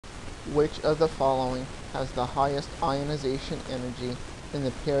Which of the following has the highest ionization energy in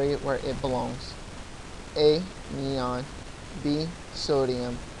the period where it belongs? A. Neon, B.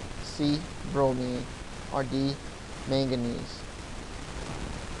 Sodium, C. Bromine, or D. Manganese.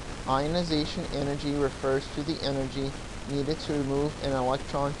 Ionization energy refers to the energy needed to remove an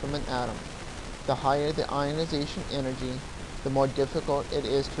electron from an atom. The higher the ionization energy, the more difficult it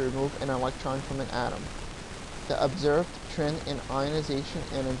is to remove an electron from an atom. The observed trend in ionization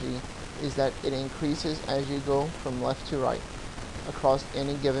energy is that it increases as you go from left to right across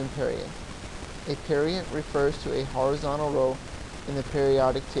any given period. A period refers to a horizontal row in the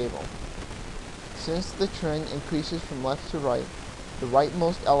periodic table. Since the trend increases from left to right, the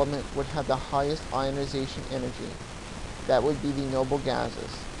rightmost element would have the highest ionization energy. That would be the noble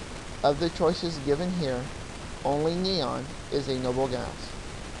gases. Of the choices given here, only neon is a noble gas.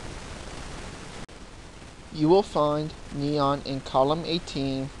 You will find neon in column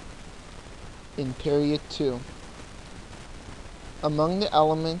 18 in period 2. Among the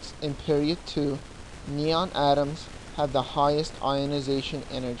elements in period 2, neon atoms have the highest ionization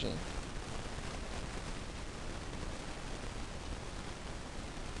energy.